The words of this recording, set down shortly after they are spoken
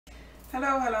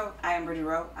Hello, hello. I am Bridget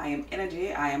Rowe. I am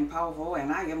energy. I am powerful,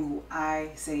 and I am who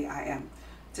I say I am.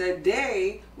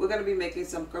 Today, we're going to be making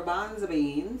some garbanzo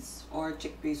beans or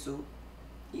chickpea soup.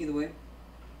 Either way.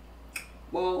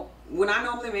 Well, when I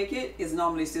normally make it, it's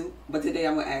normally soup, but today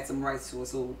I'm going to add some rice to it,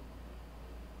 so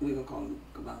we're going to call them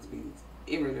garbanzo beans.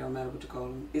 It really don't matter what you call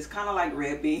them. It's kind of like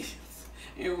red beans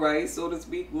and rice, so to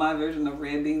speak. My version of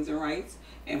red beans and rice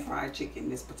and fried chicken,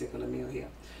 this particular meal here.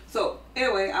 So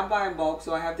anyway, I buy in bulk,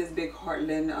 so I have this big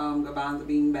Heartland garbanzo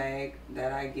bean bag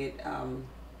that I get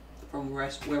from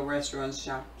where restaurants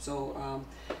shop. So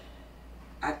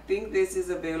I think this is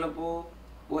available.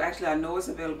 Well, actually, I know it's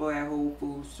available at Whole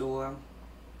Foods store,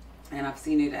 and I've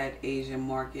seen it at Asian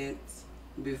markets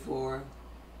before,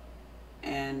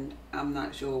 and I'm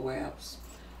not sure where else.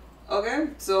 Okay,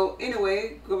 so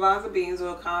anyway, garbanzo beans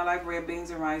are kind of like red beans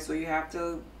and rice, so you have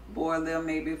to boil them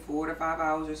maybe 4 to 5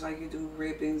 hours, just like you do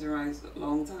red beans and rice, a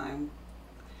long time.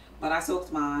 But I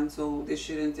soaked mine, so this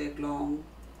shouldn't take long.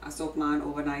 I soaked mine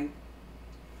overnight.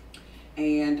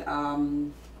 And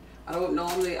I don't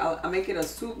normally, I make it a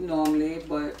soup normally,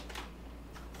 but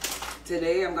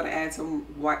today I'm gonna add some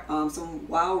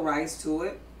wild rice to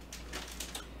it.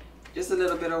 Just a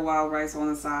little bit of wild rice on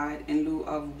the side in lieu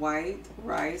of white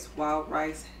rice. Wild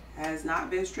rice has not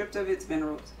been stripped of its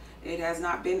minerals. It has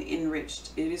not been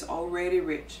enriched. It is already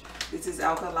rich. This is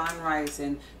alkaline rice,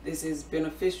 and this is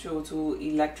beneficial to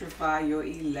electrify your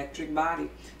electric body.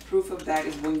 Proof of that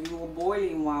is when you are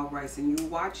boiling wild rice and you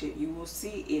watch it, you will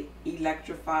see it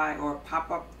electrify or pop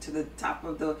up to the top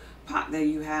of the pot that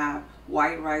you have.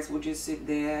 White rice will just sit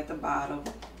there at the bottom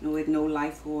with no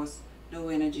life force, no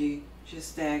energy,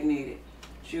 just stagnated.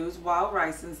 Choose wild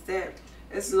rice instead.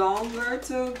 It's longer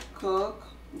to cook,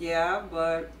 yeah,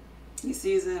 but you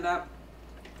season it up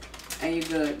and you're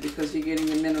good because you're getting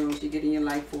your minerals, you're getting your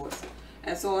life force.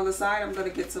 And so on the side, I'm going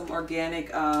to get some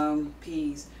organic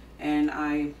peas, and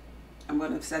I'm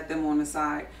going to set them on the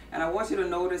side. And I want you to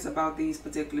notice about these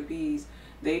particular peas,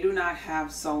 they do not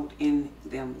have salt in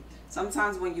them.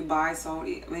 Sometimes when you buy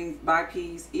buy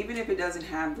peas, even if it doesn't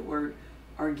have the word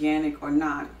organic or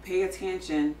not, pay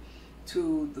attention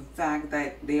to the fact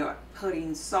that they are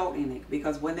putting salt in it,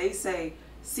 because when they say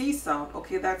sea salt,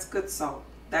 okay, that's good salt.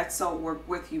 That salt worked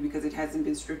with you because it hasn't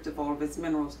been stripped of all of its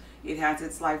minerals. It has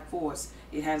its life force.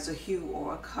 It has a hue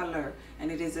or a color,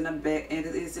 and it is in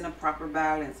a proper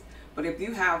balance. But if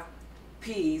you have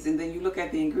peas and then you look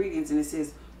at the ingredients and it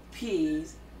says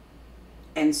peas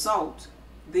and salt,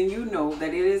 then you know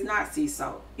that it is not sea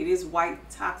salt. It is white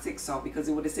toxic salt, because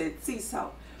it would have said sea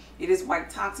salt. It is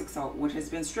white toxic salt, which has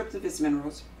been stripped of its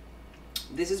minerals.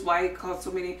 This is why it causes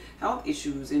so many health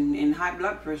issues and high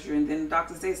blood pressure, and then the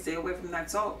doctors say stay away from that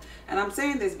salt. And I'm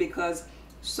saying this because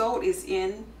salt is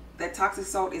in, that toxic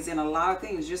salt is in a lot of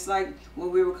things. Just like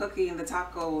when we were cooking the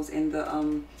tacos and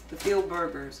the field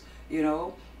burgers, you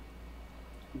know,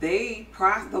 the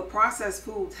processed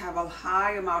foods have a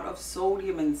high amount of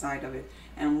sodium inside of it,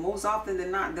 and most often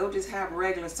than not, they'll just have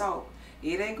regular salt.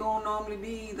 It ain't gonna normally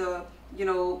be the, you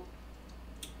know,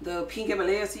 the pink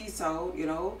Himalaya sea salt, you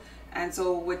know. And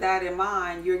so with that in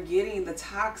mind, you're getting the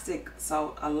toxic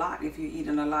salt a lot if you're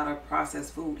eating a lot of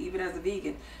processed food, even as a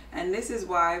vegan. And this is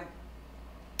why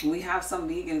we have some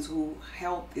vegans who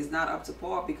health is not up to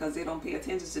par, because they don't pay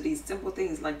attention to these simple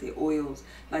things like the oils,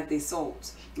 like the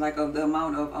salts, like of the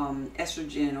amount of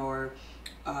estrogen or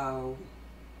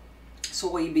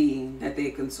soybean that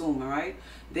they consume, right?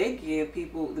 They give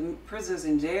people, the prisoners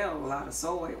in jail, a lot of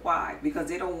soy. Why? Because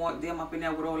they don't want them up in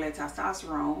there with all that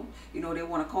testosterone. You know, they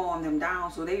want to calm them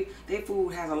down. So their food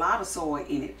has a lot of soy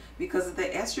in it, because the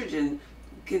estrogen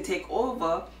can take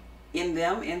over in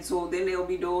them. And so then they'll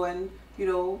be doing, you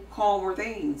know, calmer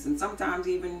things, and sometimes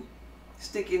even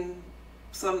sticking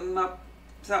something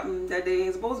that they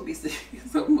ain't supposed to be sticking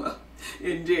something up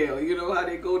in jail. You know how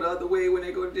they go the other way when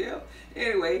they go to jail?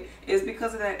 Anyway, it's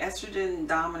because of that estrogen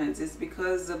dominance. It's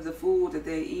because of the food that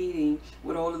they're eating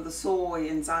with all of the soy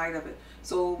inside of it.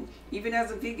 So even as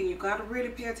a vegan, you got to really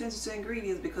pay attention to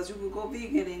ingredients, because you could go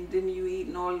vegan and then you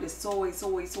eating all this soy,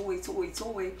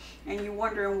 and you're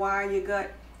wondering why your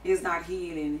gut is not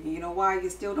healing, you know, why you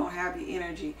still don't have the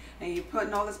energy, and you're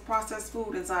putting all this processed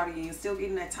food inside of you, you're still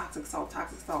getting that toxic salt.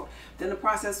 Then the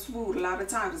processed food, a lot of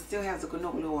times, it still has the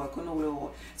canola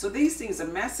oil. So these things are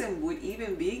messing with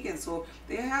even vegans. So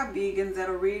they have vegans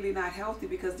that are really not healthy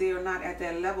because they are not at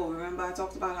that level. Remember I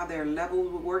talked about how there are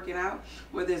levels with working out,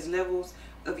 where there's levels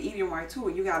of eating right too,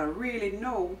 and you got to really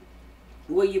know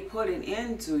what you're putting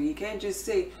into. You can't just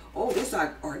say, oh, this is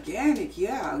organic.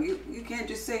 Yeah, you can't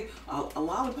just say a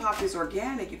lollipop is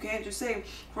organic. You can't just say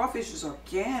crawfish is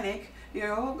organic. You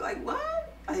know, like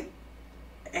what? Like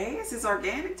ass is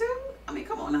organic too? I mean,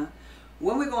 come on now.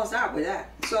 When we gonna start with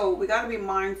that? So we gotta be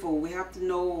mindful. We have to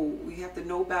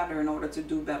know better in order to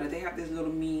do better. They have this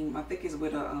little meme. I think it's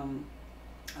with a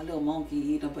little monkey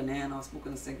eating a banana or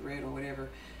smoking a cigarette or whatever.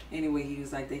 Anyway, he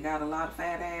was like, they got a lot of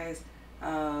fat ass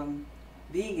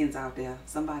vegans out there.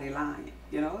 Somebody lying,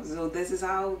 you know. So this is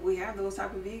how we have those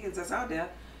type of vegans that's out there,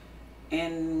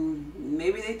 and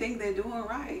maybe they think they're doing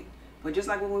right. But just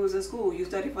like when we was in school, you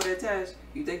study for that test,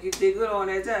 you think you did good on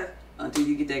that test until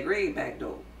you get that grade back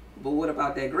though. But what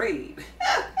about that grade?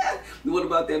 What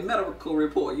about that medical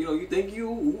report? You know, you think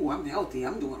ooh, I'm healthy,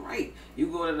 I'm doing right. You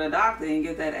go to the doctor and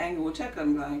get that annual checkup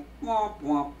and be like, womp,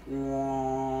 womp,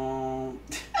 womp.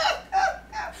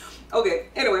 Okay,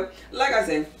 anyway, like I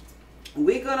said,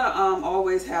 we're gonna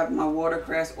always have my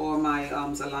watercress or my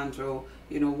cilantro,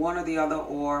 you know, one or the other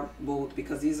or both,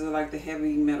 because these are like the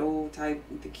heavy metal type,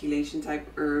 the chelation type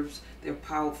herbs. They're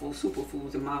powerful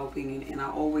superfoods in my opinion, and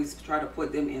I always try to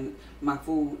put them in my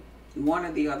food, one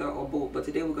or the other or both. But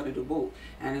today we're going to do both,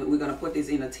 and we're going to put this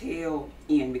in a tail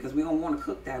end because we don't want to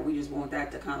cook that. We just want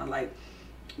that to kind of like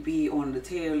be on the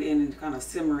tail end and kind of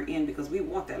simmer in, because we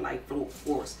want that life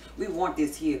force. We want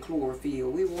this here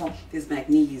chlorophyll. We want this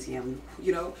magnesium,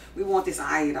 you know. We want this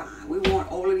iodine. We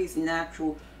want all of these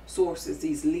natural sources,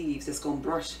 these leaves that's going to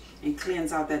brush and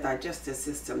cleanse out that digestive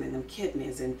system and them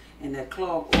kidneys and that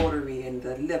clogged artery and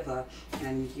the liver,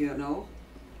 and you know,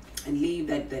 and leave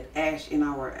that ash in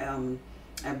our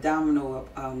abdominal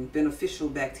beneficial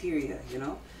bacteria, you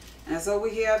know. And so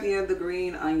we have here the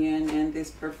green onion and this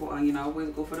purple onion. I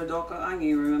always go for the darker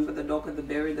onion. Remember, the darker the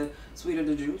berry, the sweeter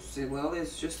the juice. Well,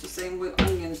 it's just the same with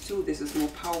onions too. This is more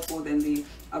powerful than the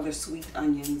other sweet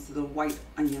onions, the white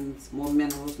onions. More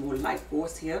minerals, more life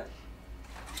force here.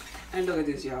 And look at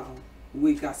this, y'all.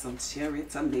 We got some cherry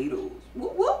tomatoes.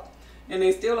 Whoop, whoop. And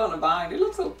they're still on the vine. They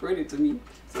look so pretty to me.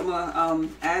 So I'm gonna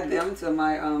add them to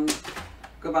my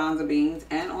garbanzo beans.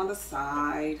 And on the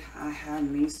side, I have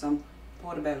me some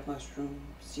portobello mushrooms.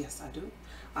 Yes, I do.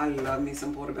 I love me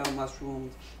some portobello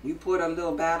mushrooms. You put a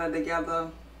little batter together.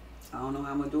 I don't know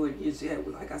how I'm gonna do it just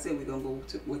yet. Like I said, we're gonna go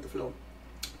with the flow.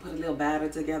 Put a little batter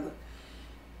together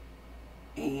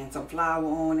and some flour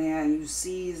on there, and you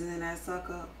season that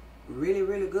sucker really,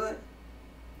 really good.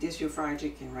 This your fried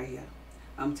chicken right here.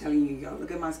 I'm telling you, y'all,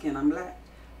 look at my skin. I'm black.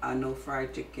 I know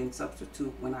fried chicken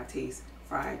substitute when I taste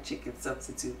fried chicken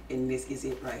substitute, and this is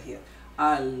it right here.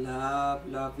 I love,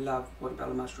 love, love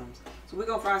portobello mushrooms. So we're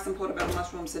gonna fry some portobello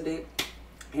mushrooms today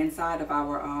inside of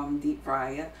our deep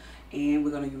fryer, and we're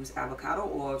gonna use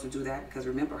avocado oil to do that, because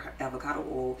remember, avocado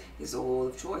oil is the oil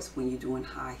of choice when you're doing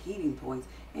high heating points,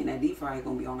 and that deep fryer is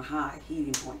gonna be on a high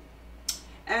heating point.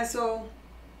 And so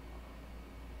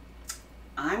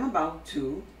I'm about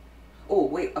to, oh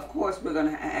wait, of course we're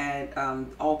gonna add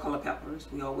all color peppers.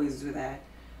 We always do that.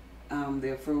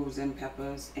 They're frozen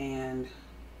peppers, and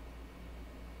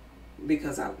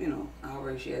because I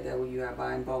already shared that with you, I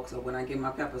buy in bulk. So when I get my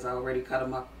peppers, I already cut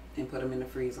them up and put them in the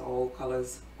freezer. All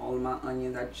colors, all of my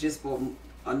onions. I just bought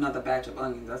another batch of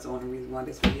onions. That's the only reason why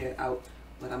this video out.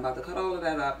 But I'm about to cut all of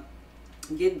that up.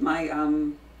 Get my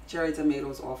cherry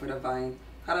tomatoes off of the vine.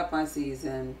 Cut up my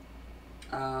season.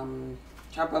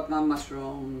 Chop up my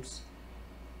mushrooms.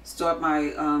 Start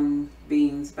my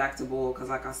beans back to boil, because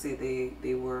like I said,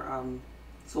 they were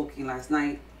soaking last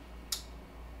night.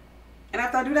 And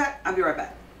after I do that, I'll be right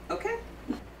back. Okay?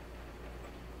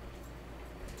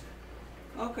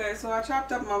 Okay, so I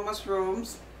chopped up my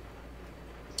mushrooms.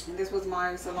 And this was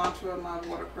my cilantro, my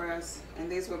watercress.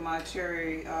 And these were my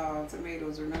cherry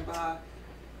tomatoes. Remember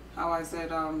how I said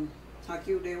how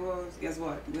cute they was? Guess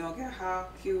what? We don't care how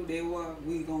cute they were.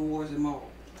 We gonna wash them all.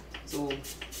 So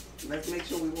let's make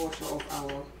sure we wash off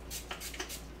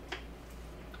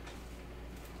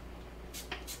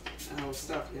our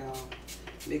stuff, y'all.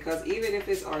 Because even if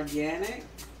it's organic,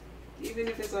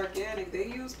 they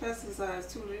use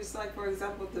pesticides too. Just like, for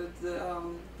example,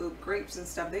 the grapes and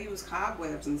stuff, they use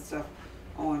cobwebs and stuff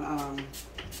on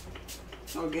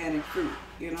organic fruit,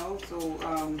 you know.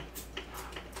 So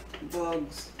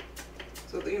bugs,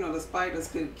 so you know, the spiders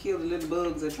could kill the little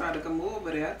bugs that try to come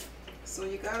over there. So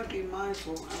you gotta be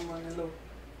mindful. I'm running low.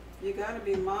 You gotta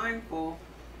be mindful.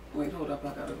 Wait, hold up, I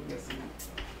gotta go get some.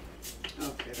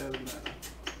 Okay, that's better.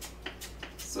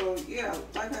 So yeah,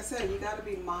 like I said, you got to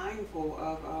be mindful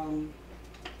of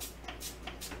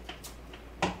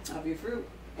your fruit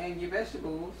and your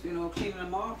vegetables. You know, cleaning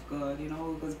them off good. You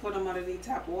know, because put them underneath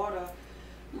tap water,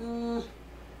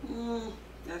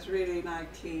 that's really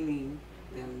not cleaning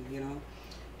them. You know.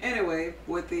 Anyway,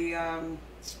 with the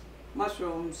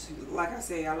mushrooms, like I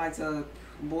say, I like to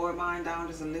boil mine down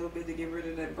just a little bit to get rid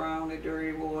of that brown, that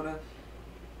dirty water.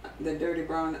 the dirty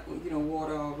brown, you know,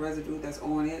 water or residue that's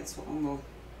on it. So I'm gonna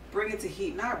bring it to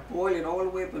heat, not boil it all the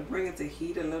way, but bring it to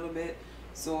heat a little bit.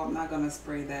 So I'm not gonna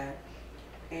spray that.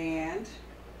 And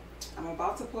I'm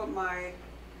about to put my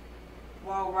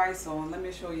wild rice on. Let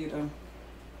me show you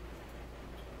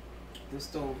the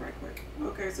stove right quick.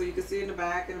 Okay, so you can see in the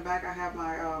back I have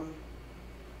my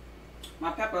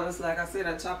my peppers. Like I said,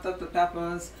 I chopped up the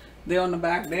peppers. They're on the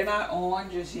back. They're not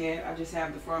on just yet. I just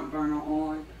have the front burner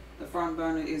on. The front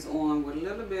burner is on with a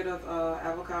little bit of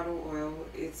avocado oil.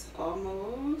 It's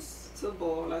almost to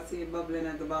boil. I see it bubbling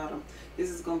at the bottom.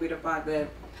 This is gonna be the pot that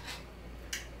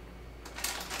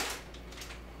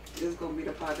I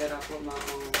put my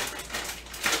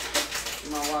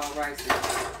wild rice in.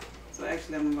 So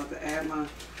actually I'm about to add my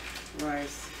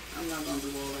rice. I'm not gonna do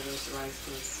all of this rice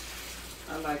because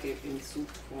I like it in soup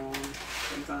form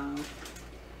sometimes.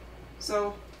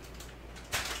 So,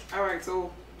 alright,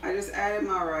 so I just added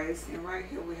my rice, and right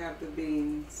here we have the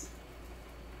beans.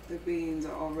 The beans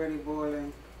are already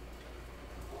boiling.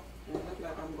 And it looks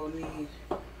like I'm gonna need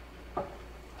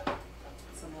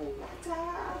some more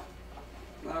water.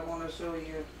 But I want to show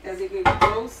you as it gets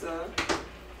closer.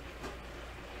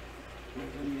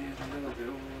 Let me add a little bit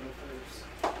of water first.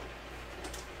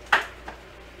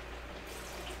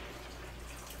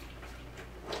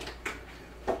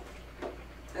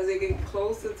 As they get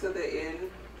closer to the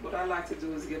end, what I like to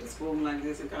do is get a spoon like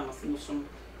this and kind of smoosh them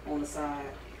on the side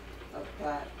of the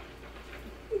pot.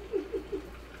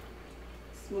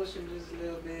 Smush them just a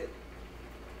little bit.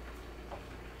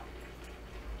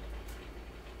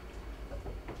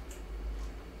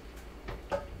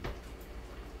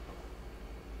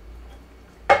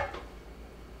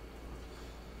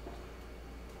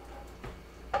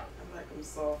 I like them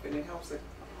soft, and it helps it,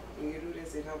 when you do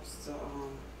this, it helps to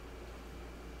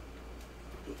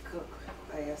cook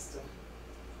faster.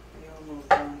 They almost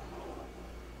done.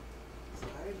 So I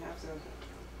didn't have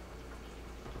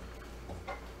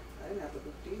to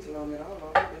cook these long at all.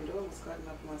 All I've been doing was cutting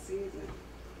up my seasoning.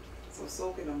 So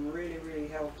soaking them really, really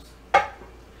helps.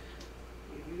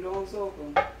 If you don't soak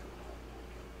them,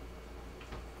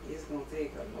 it's gonna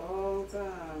take a long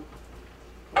time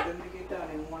for them to get done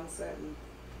in one setting.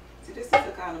 See, this is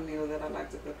the kind of meal that I like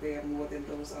to prepare more than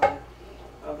those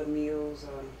other meals.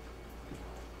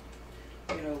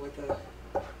 You know, with the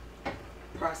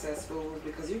processed foods,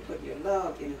 because you put your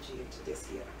love energy into this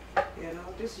here. You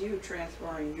know, this you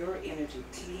transferring your energy,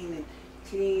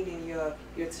 cleaning your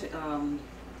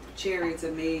cherry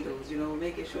tomatoes. You know,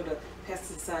 making sure the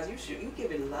pesticides you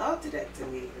giving love to that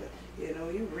tomato. You know,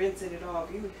 you rinsing it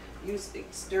off. You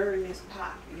stirring this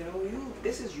pot. You know,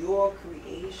 this is your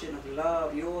creation of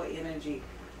love, your energy,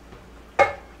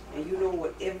 and you know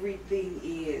what everything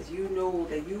is. You know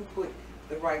that you put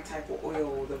the right type of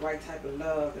oil, the right type of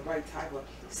love, the right type of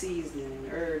seasoning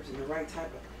and herbs, and the right type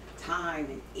of time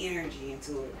and energy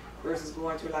into it, versus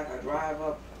going to like a drive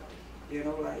up, you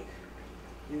know, like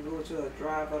you go to a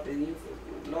drive up and you,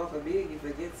 Lord forbid, you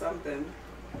forget something.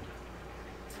 I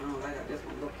don't like how this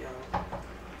one look, y'all.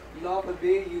 Lord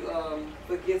forbid you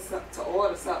forget to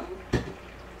order something.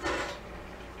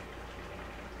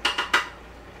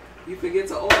 You forget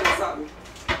to order something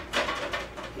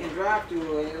and drive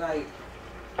through, and you're like,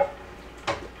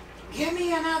 give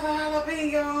me another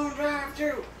jalapeno on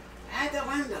drive-through at the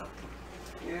window.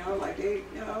 You know, like they,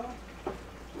 you know,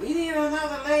 we need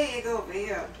another leg over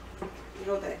here. You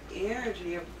know, the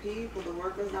energy of people, the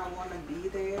workers not want to be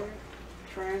there,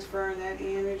 transferring that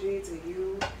energy to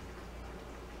you,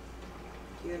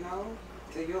 you know,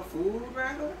 to your food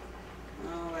rather.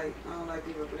 I don't like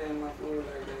people putting my food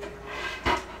like that, you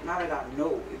know. Now that I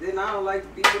know. Then I don't like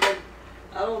people that,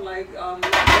 I don't like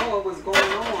knowing what's going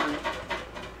on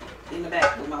in the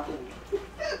back with my food.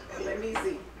 Let me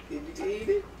see. Did you eat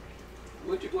it?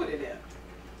 What you put it in?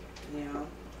 You know?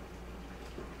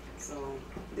 So,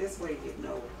 this way you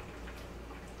know.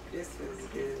 This feels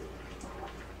good.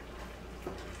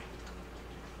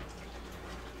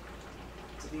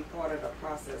 To be part of the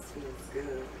process feels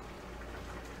good.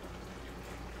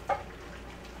 It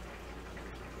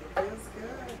feels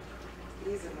good.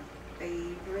 These are my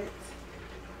favorite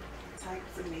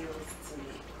types of meals to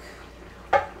make.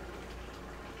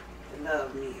 The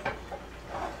love meal.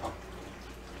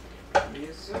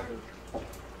 Yes, sir.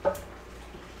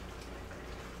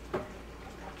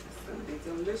 It's gonna be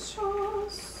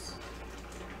delicious.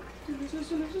 Delicious,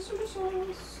 delicious,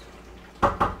 delicious.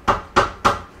 Alright.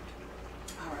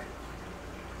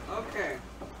 Okay.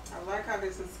 I like how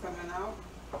this is coming out.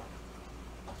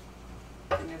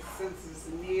 And since it's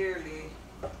nearly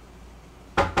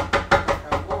like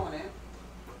I want it,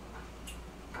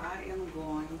 I am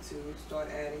going to start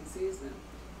adding seasoning.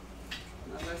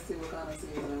 Now let's see what kind of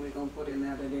seasoning we're going to put in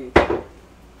there today.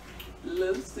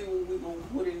 Let's see what we're going to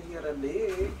put in here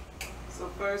today. So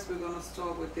first we're going to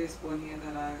start with this one here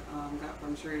that I got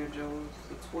from Trader Joe's.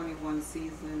 The 21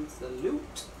 Season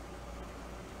Salute.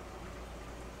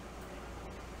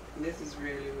 This is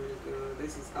really, really good.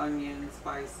 This is onion,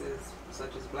 spices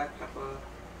such as black pepper,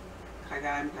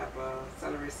 cayenne pepper,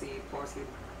 celery seed, parsley,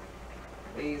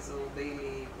 basil, bay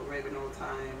leaf, oregano,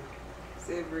 thyme,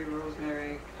 savory,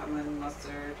 rosemary, cumin,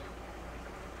 mustard,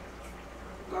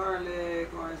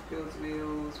 garlic, orange peel,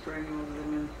 tomatoes, granules,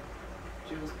 lemon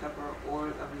juice, pepper, oil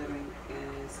of lemon,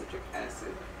 and citric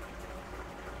acid.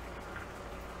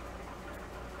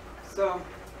 So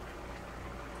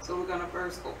we're gonna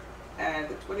first add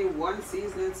the 21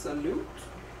 Season Salute.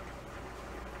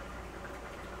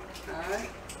 Alright.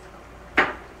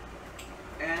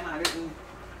 And I didn't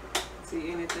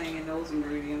see anything in those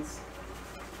ingredients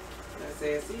that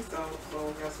says sea salt,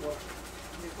 so guess what?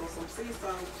 Here goes some sea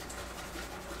salt.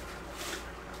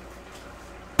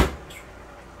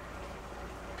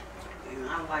 And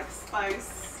I like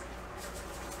spice.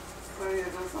 So here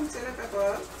goes some chili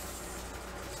peppers.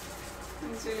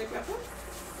 Some chili peppers.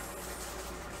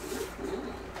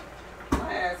 I'll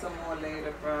add some more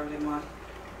later, probably. My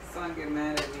son get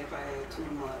mad at me if I add too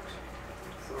much.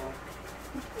 So,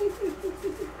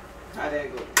 how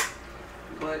that goes.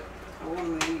 But I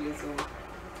want to eat it, so.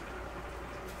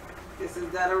 This is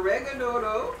that oregano,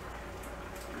 though.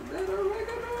 That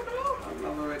oregano, though. I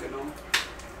love oregano.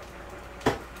 I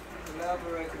love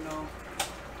oregano.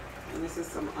 And this is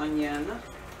some onion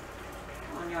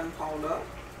powder.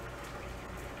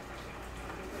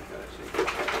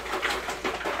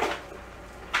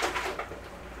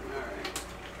 Alright.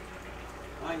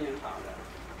 Onion powder.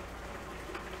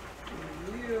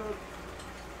 Yeah.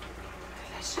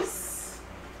 Delicious.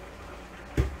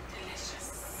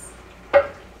 Delicious.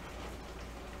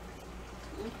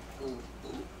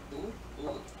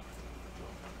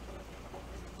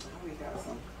 Now we got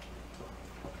some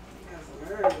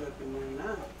herbs up in there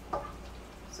now.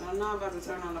 So I'm now about to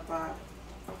turn on the pot.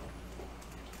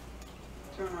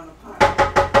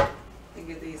 And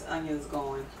get these onions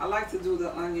going. I like to do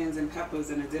the onions and peppers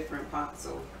in a different pot,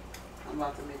 so I'm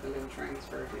about to make a little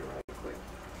transfer here right quick.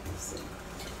 Let's see.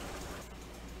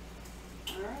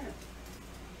 Alright.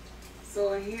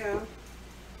 So in here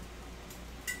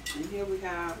we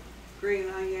have green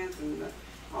onions and the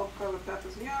all-color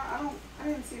peppers. Yeah, I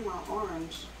didn't see my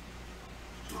orange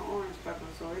pepper,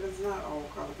 so it is not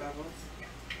all-color peppers.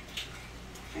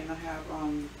 And I have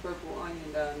purple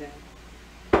onion down there.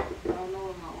 I don't know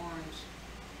if my orange.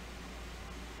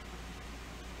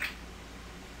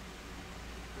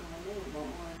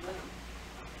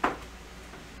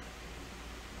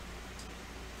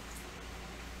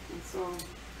 And so I'm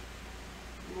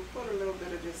gonna put a little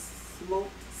bit of this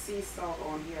smoked sea salt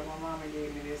on here. My mama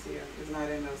gave me this here. It's not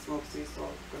in the smoked sea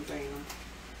salt container,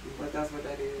 but that's what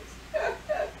that is.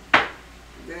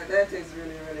 that tastes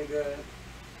really, really good.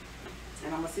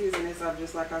 And I'm gonna season this up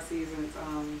just like I seasoned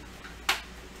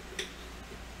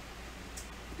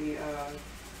the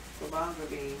garbanzo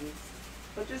beans,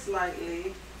 but just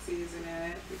lightly seasoning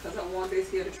it because I want this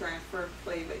here to transfer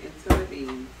flavor into the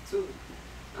bean too.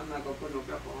 I'm not gonna put no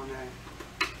pepper on that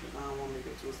because I don't want to make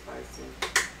it too spicy.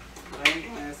 But I am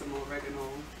gonna add some more oregano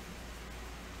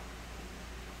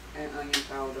and onion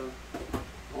powder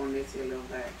on this here little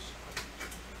batch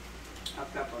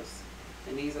of peppers,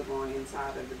 and these are going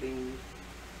inside of the bean.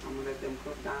 I'm gonna let them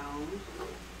cook down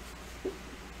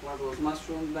while those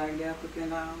mushrooms back there cooking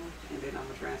down, and then I'm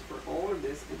gonna transfer all of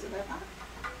this into that pot,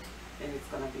 and it's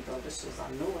gonna be delicious. I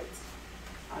know it.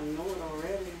 I know it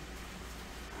already.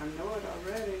 I know it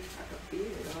already. I can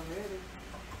feel it already.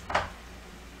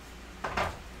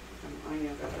 Some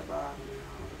onions at the bottom, you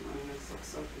know. The onions look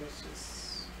so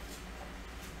delicious.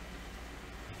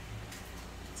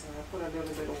 So I put a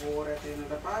little bit of water at the end of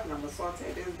the pot, and I'm gonna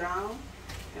saute this down.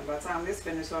 And by the time this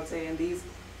finishes sauteing, these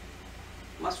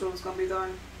mushrooms gonna be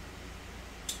done.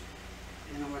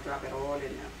 And I'm gonna drop it all in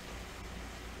there.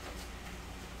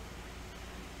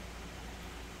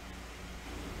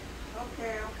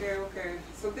 Okay.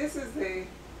 So this is the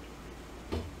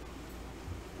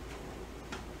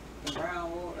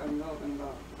brown water I'm talking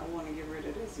about. I want to get rid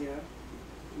of this here.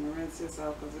 I'm gonna rinse this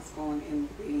out because it's going in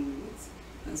the beans.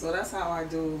 And so that's how I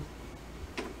do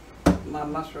my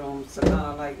mushrooms, to kind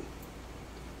of like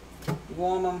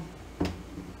warm them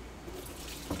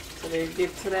so they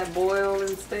get to that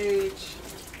boiling stage.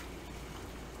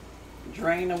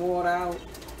 Drain the water out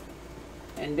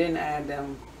and then add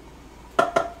them.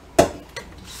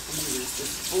 Use the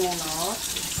spoon off.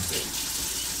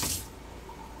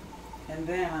 And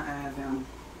then I add them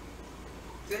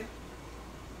See?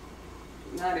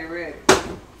 Now they're ready.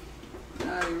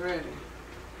 Now they're ready.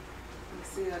 Let's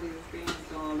see how these beans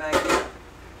going back here.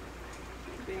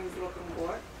 Beans looking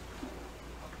good.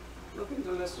 Looking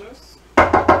delicious.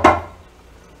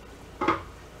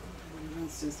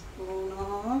 Let's just spoon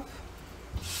off.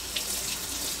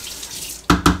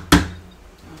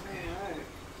 Alright.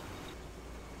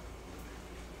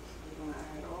 So we're going to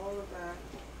add all of that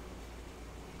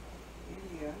in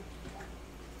here.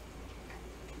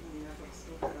 And that looks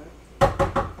so good. We're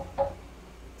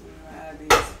going to add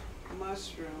these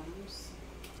mushrooms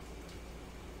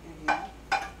in here.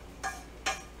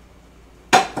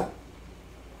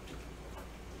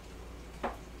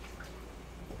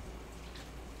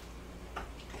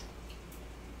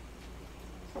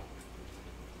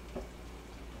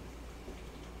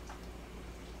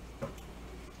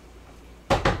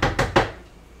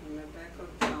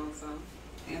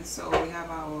 And so we have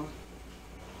our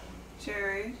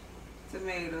cherry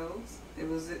tomatoes. It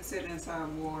was sitting inside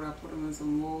water. I put them in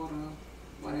some water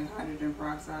while the hydrogen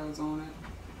peroxide was on it.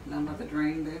 And I'm about to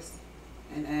drain this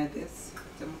and add this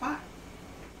to my pot.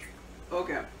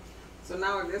 Okay, so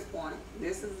now at this point,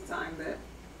 this is the time that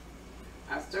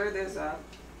I stir this up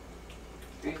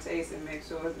and taste and make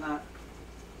sure it's not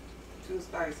too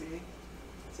spicy.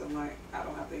 So I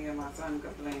don't have to hear my son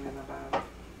complaining about it.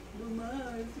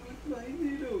 Mama, it's too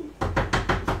spicy though.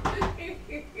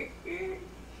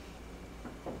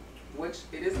 Which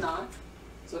it is not,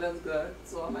 so that's good.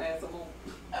 So I'm gonna add some more.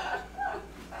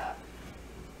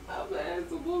 I'm gonna add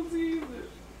some more seasoning.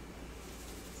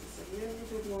 Just a little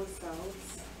bit more salt.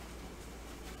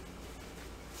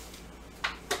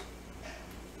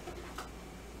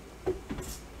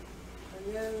 A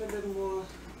little bit more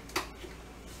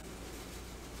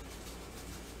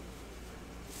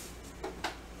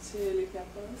chili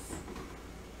peppers.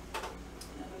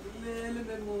 And a little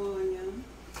bit more onion.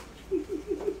 A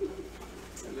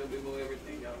little bit more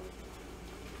everything, y'all.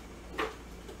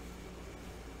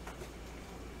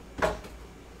 A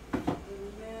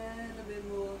little bit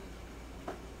more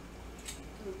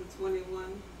of the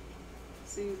 21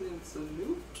 seasoning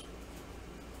salute.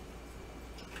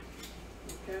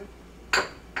 Okay.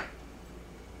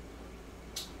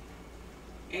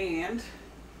 And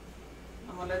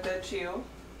I'm gonna let that chill.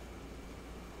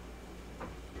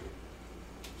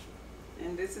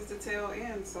 And this is the tail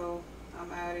end, so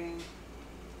I'm adding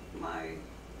I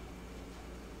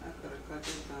could have cut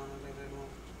this down a little bit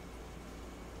more.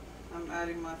 I'm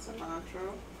adding my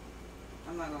cilantro.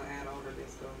 I'm not going to add all of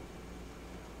this though.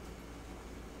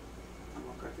 I'm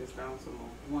going to cut this down some more.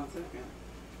 1 second.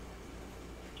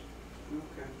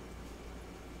 Okay.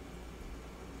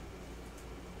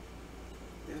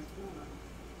 That's good.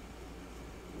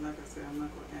 Like I said, I'm not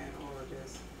going to add all of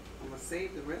this. I'm going to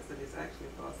save the rest of this actually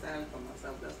for a salad for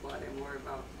myself. That's why I didn't worry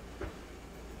about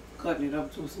cutting it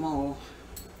up too small.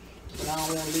 But I don't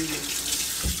want to leave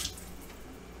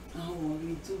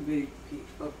too big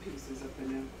pieces up in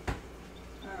there.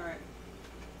 Alright.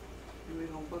 And we're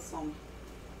going to put some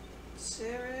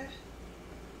cherry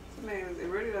tomatoes. It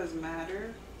really doesn't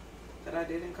matter that I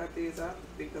didn't cut these up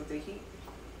because the heat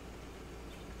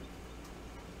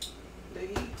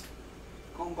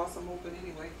gonna bust them open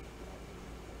anyway.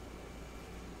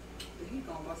 The heat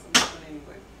gonna bust them open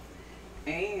anyway.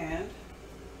 And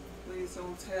please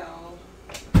don't tell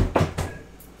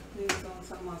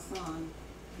my son.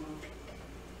 Well,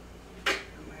 I'm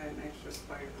gonna add an extra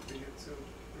spice for you too.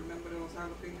 Remember those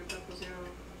jalapeno peppers, y'all,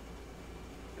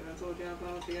 that I told y'all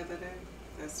about the other day?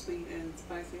 That sweet and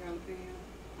spicy jalapeno.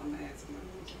 I'm gonna add some of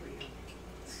those for you.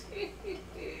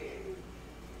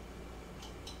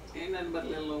 Ain't nothing but a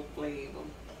little old flavor.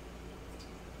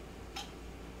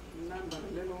 Nothing but a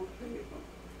little old flavor.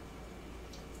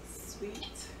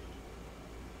 Sweet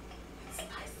and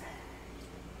spicy.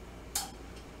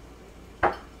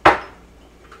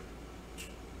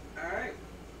 Alright.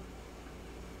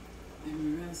 Let me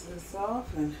rinse this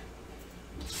off and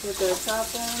put that top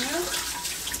on there.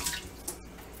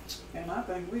 And I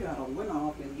think we got a winner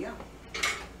off in here.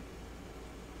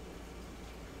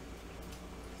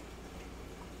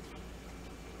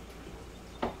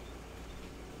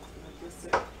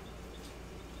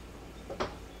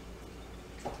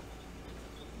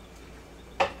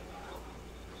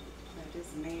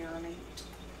 Marinate.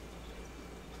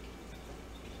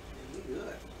 And we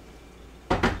good.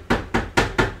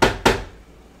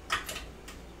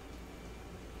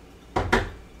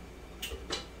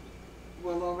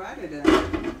 Well, alrighty then.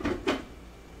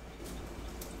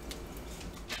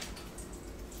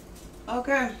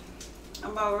 Okay,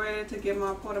 I'm about ready to get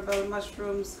my portobello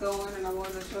mushrooms going, and I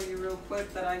wanted to show you real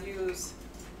quick that I use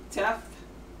Teff,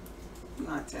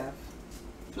 not Teff,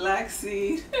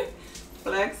 flaxseed,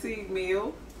 flaxseed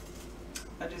meal.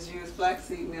 I just use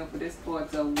flaxseed meal for this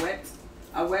part.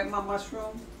 I wet my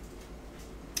mushroom.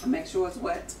 I make sure it's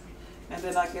wet, and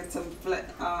then I get some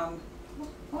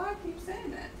why I keep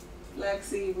saying that?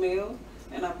 Flaxseed meal,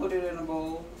 and I put it in a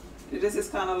bowl. This is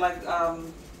kind of like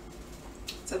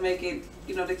to make it,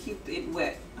 you know, to keep it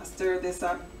wet. I stir this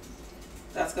up.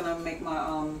 That's gonna make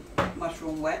my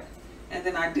mushroom wet, and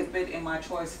then I dip it in my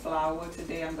choice flour.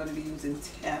 Today I'm gonna be using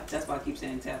Tef. That's why I keep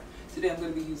saying Tef. Today I'm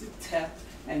gonna be using Tef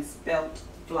and spelt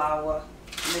flour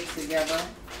mixed together,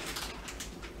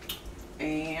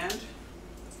 and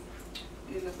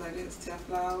it looks like it's Tef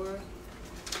flour.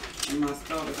 And my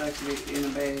spelt is actually in a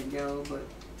bag, y'all, but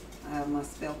I have my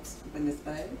spelts up in this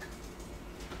bag.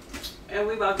 And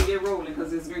we're about to get rolling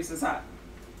because this grease is hot.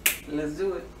 Let's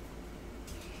do it.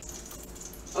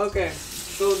 Okay,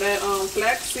 so that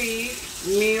flaxseed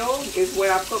meal is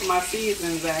where I put my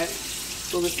seasonings at.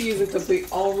 So the seasoning could be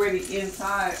already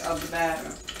inside of the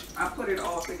batter. I put it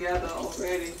all together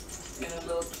already in a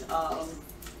little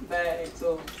bag,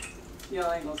 so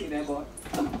y'all ain't gonna see that part.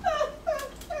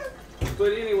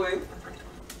 But anyway,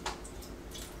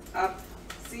 I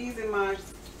season my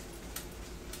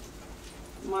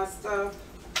stuff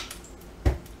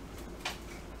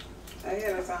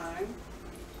ahead of time,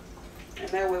 and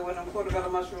that way when the portobello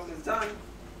mushroom is done,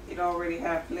 it already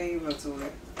have flavor to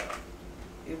it.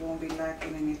 It won't be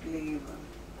lacking any flavor.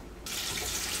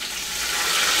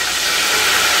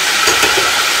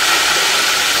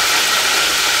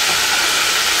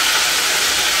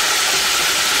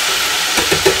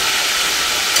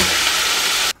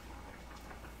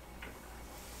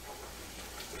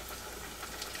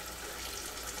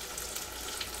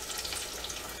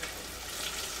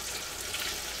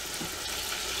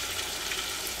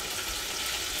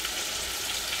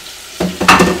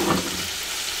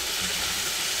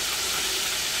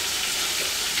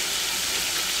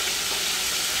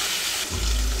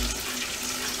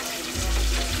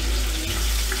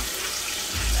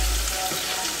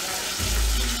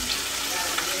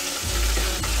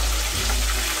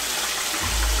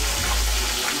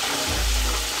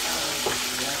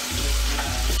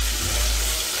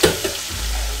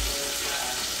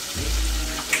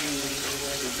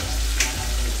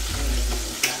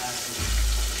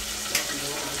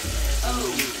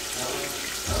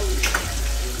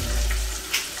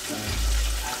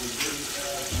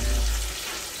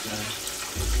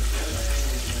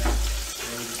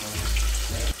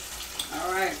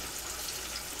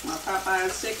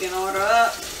 Popeye's chicken, order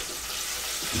up.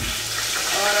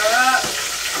 Order up.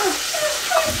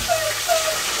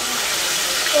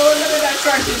 Oh, look at that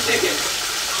crunchy chicken.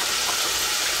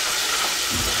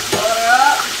 Order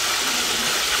up.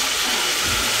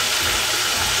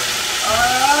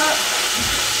 Order up.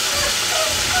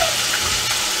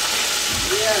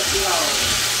 Yes, Lord.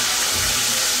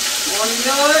 Want to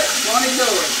do it? Want to do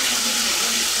it?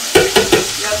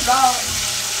 Yes, Lord.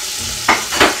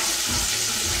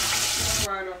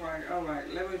 All right,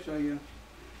 let me show you.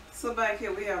 So back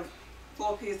here we have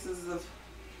 4 pieces of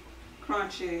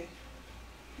crunchy,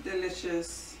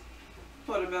 delicious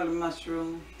portobello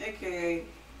mushroom, aka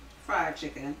fried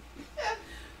chicken.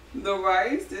 The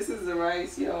rice, this is the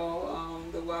rice, y'all,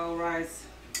 the wild rice.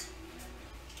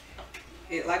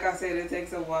 Like I said, it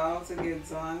takes a while to get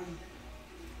done.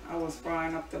 I was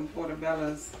frying up them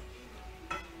portobellos,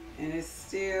 and it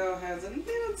still has a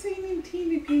little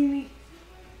teeny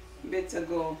bit to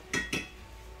go.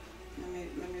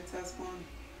 Let me test one.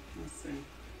 Let's see.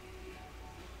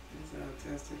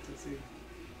 I'll test it to see.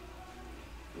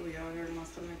 Oh, y'all heard my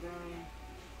stomach growling?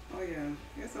 Oh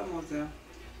yeah, it's almost there.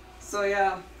 So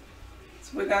yeah,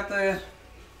 so we got the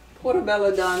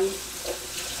portobello done.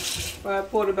 Fried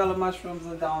portobello mushrooms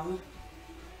are done.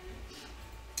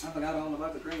 I forgot all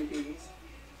about the green peas.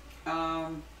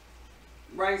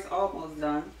 Rice almost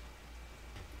done.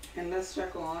 And let's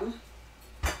check on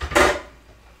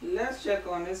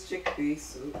this chickpea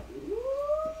soup.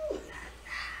 Ooh, it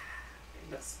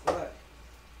looks good.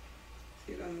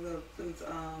 See them little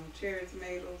cherry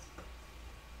tomatoes?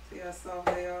 See how soft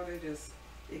they are? They just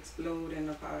explode in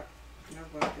the pot. That's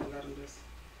why I can let them just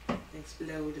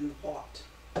explode in the pot.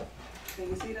 Can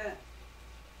you see that?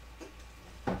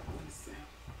 Let's see.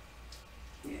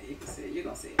 Yeah, you can see it. You're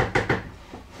gonna see it.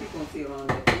 You're gonna see it on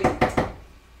the plate.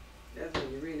 That's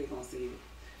when you're really gonna see it.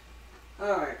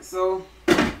 Alright, so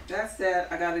that's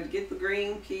that. I gotta get the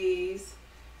green peas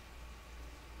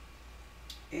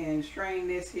and strain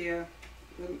this here.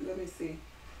 Let me see.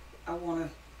 I want a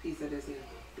piece of this here.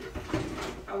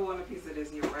 I want a piece of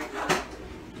this here right now.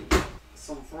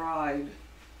 Some fried.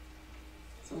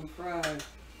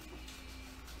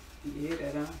 You hear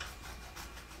that, huh?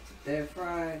 That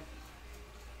fried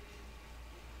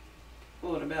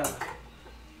portobello.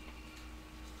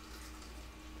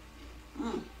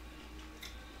 Mmm.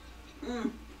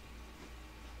 Mmm.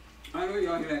 I know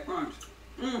y'all hear that crunch.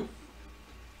 Mmm.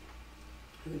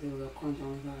 Look at that little crunch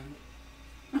on the side.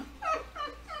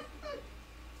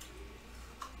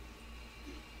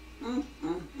 Mmm,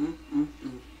 mmm, mmm, mmm,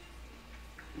 mmm.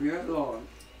 Yes, Lord.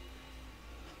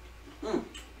 Mmm.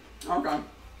 Okay.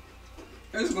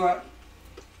 It's good.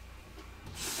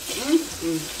 Mmm,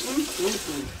 mmm, mmm, mmm,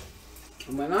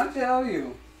 mmm. When I tell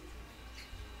you,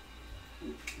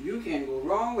 you can't go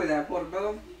wrong with that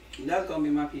portobello, that's gonna be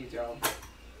my piece, y'all.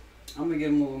 I'm gonna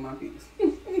get more of my piece.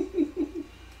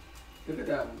 Look at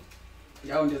that one.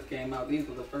 Y'all just came out. These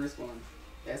were the first one.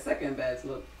 That second batch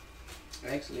looked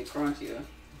actually crunchier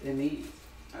than these.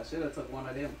 I should have took one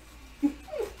of them.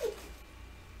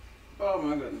 Oh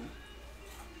my goodness.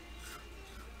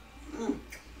 Mm.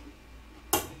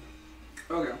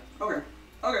 Okay, okay,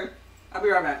 okay. I'll be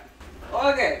right back.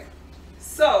 Okay,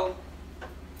 so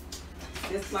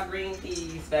this is my green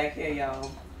peas back here,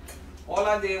 y'all. All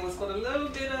I did was put a little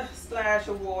bit of splash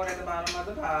of water at the bottom of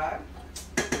the pot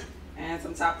and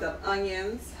some chopped up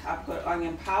onions. I put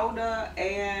onion powder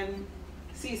and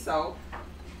sea salt,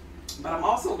 but I'm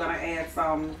also gonna add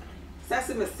some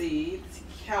sesame seeds,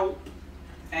 kelp,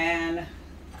 and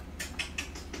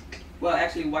well,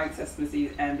 actually white sesame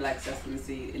seed and black sesame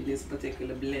seed in this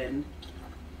particular blend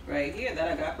right here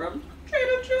that I got from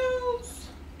Trader Joe's.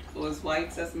 So it's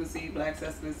white sesame seed, black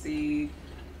sesame seed,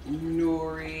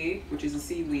 nori, which is a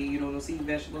seaweed, you know, those sea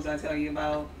vegetables I tell you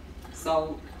about,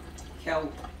 salt,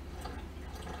 kelp,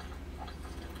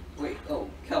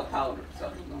 kelp powder,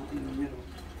 so in the middle.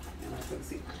 And I put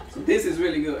seed. So this is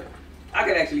really good. I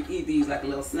could actually eat these like a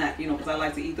little snack, you know, because I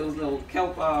like to eat those little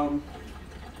kelp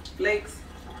flakes.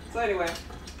 So anyway,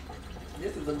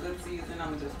 this is a good season.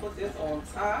 I'm gonna just put this on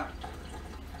top.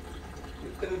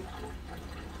 With the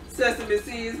sesame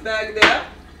seeds back there.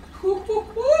 Woo, woo,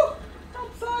 woo. I'm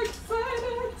so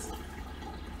excited.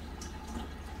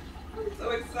 I'm so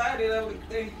excited.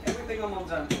 Everything almost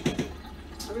done.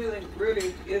 Everything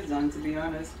really is done, to be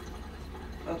honest.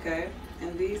 Okay,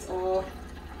 and these are,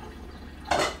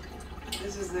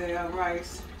 this is the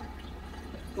rice,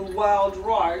 the wild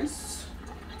rice.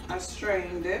 I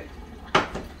strained it.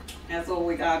 And so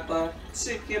we got the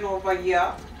chicken over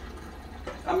here.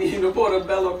 I mean the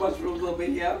portobello mushrooms over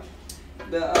here.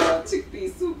 The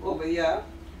chickpea soup over here.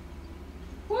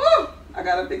 Woo! I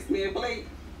gotta fix me a plate.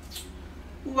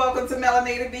 Welcome to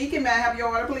Melanated Vegan. May I have your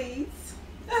order, please?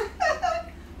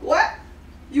 What?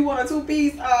 You want a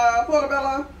 2-piece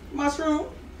portobello mushroom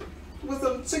with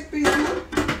some chickpea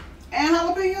soup and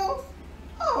jalapenos?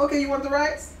 Oh, okay. You want the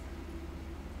rice?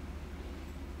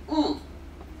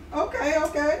 Okay,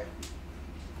 okay.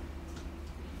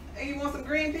 And you want some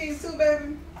green peas too,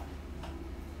 baby?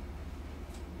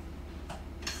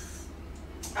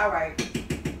 Alright.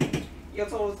 Your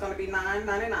total is going to be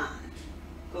 $9.99.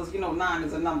 Because, you know, 9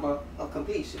 is a number of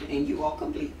completion. And you are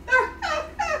complete.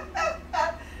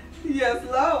 Yes,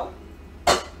 Lord.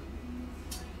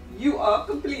 You are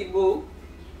complete, boo.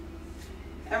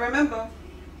 And remember,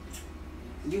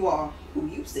 you are who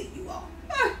you say you are.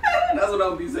 That's what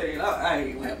I'll be saying. I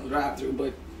ain't gonna have to drive through,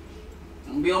 but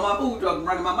I'm gonna be on my food truck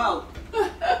running my mouth.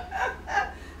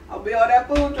 I'll be on that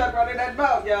food truck running that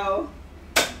mouth, y'all.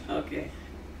 Okay.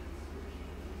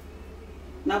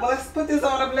 Now let's put this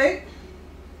on the plate.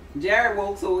 Jared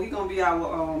woke, so he gonna be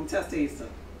our test taster.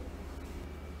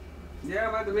 Jared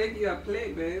about to make you a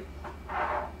plate, babe.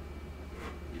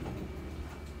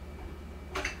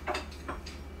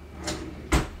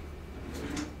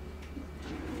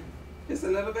 Just a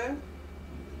little bit.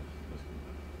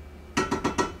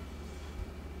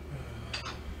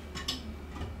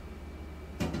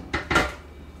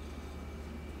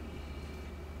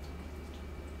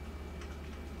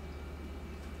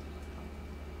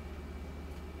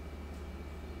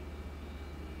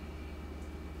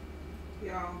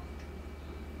 Y'all,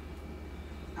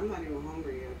 I'm not even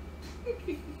hungry yet.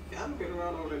 I've been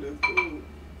around all of this food.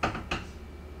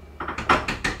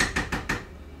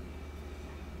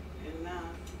 And now,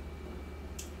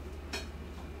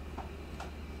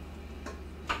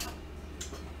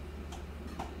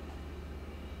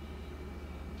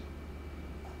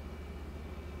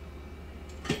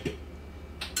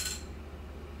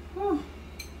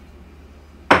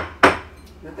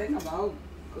 the thing about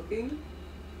cooking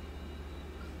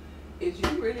is you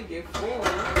really get full.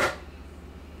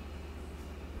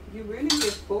 You really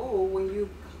get full when you're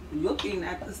looking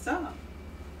at the stuff.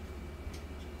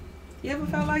 You ever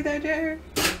felt like that, Jared?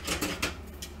 Got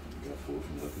full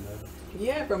from looking at it.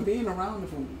 Yeah, from being around the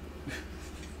food.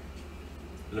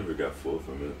 I never got full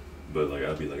from it, but like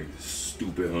I'd be like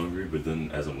stupid hungry. But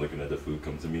then as I'm looking at the food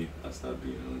come to me, I stop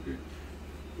being hungry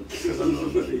because I know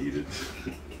I'm about to eat it.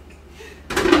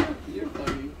 You're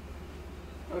funny.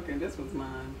 Okay, this was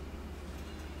mine.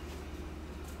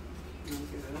 Okay,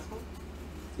 this one.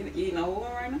 You eating a whole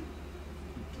one right now?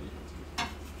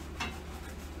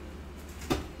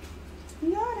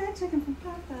 No, that chicken from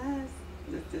Popeyes.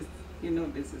 This, you know,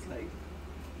 this is like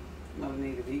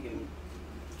melanated vegan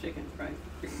chicken, right?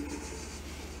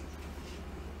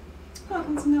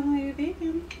 Welcome to melanated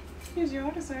vegan. Here's your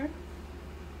order, sir.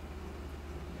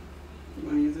 You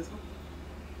want to use this one?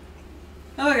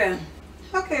 Okay.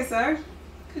 Okay, sir.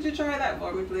 Could you try that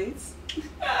for me, please? It's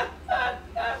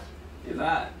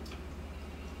hot.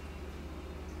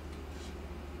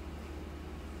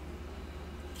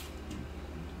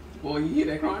 Boy, you hear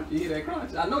that crunch? You hear that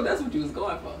crunch? I know that's what you was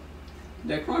going for.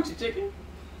 That crunchy chicken.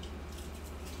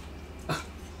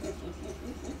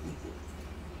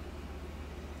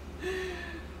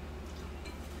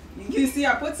 You see,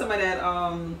 I put some of that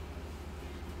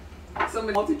some of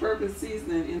the multi-purpose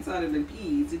seasoning inside of the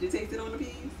peas. Did you taste it on the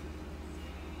peas?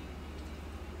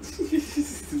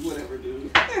 Whatever, dude.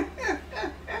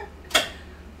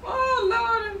 Oh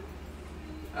Lord.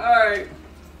 All right.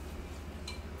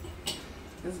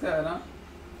 It's good, huh?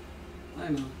 I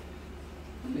know.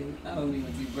 I mean, I don't mean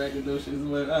to be braggadocious,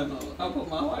 but I know. I put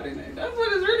my heart in it. That's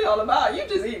what it's really all about. You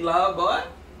just eat love, boy.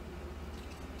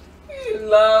 You eat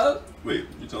love. Wait,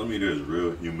 you telling me there's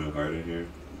real human heart in here?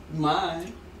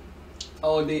 Mine.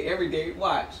 All day, every day.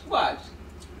 Watch. Watch.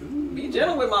 Be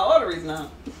gentle with my arteries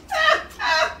now.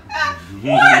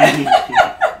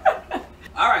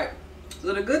 Alright.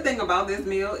 So the good thing about this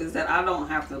meal is that I don't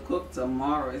have to cook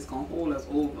tomorrow. It's going to hold us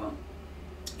over.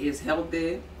 It's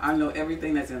healthy. I know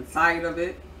everything that's inside of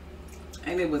it.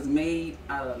 And it was made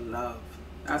out of love.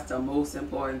 That's the most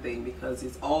important thing because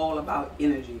it's all about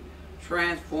energy.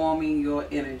 Transforming your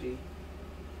energy.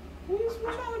 What's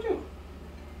wrong with you?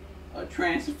 Or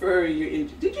transferring your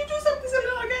energy. Did you do something silly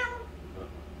on camera?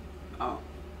 Oh.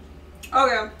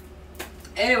 Okay.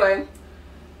 Anyway,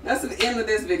 that's the end of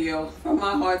this video. From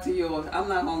my heart to yours. I'm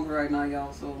not hungry right now,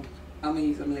 y'all, so I'm going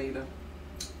to eat some later.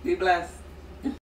 Be blessed.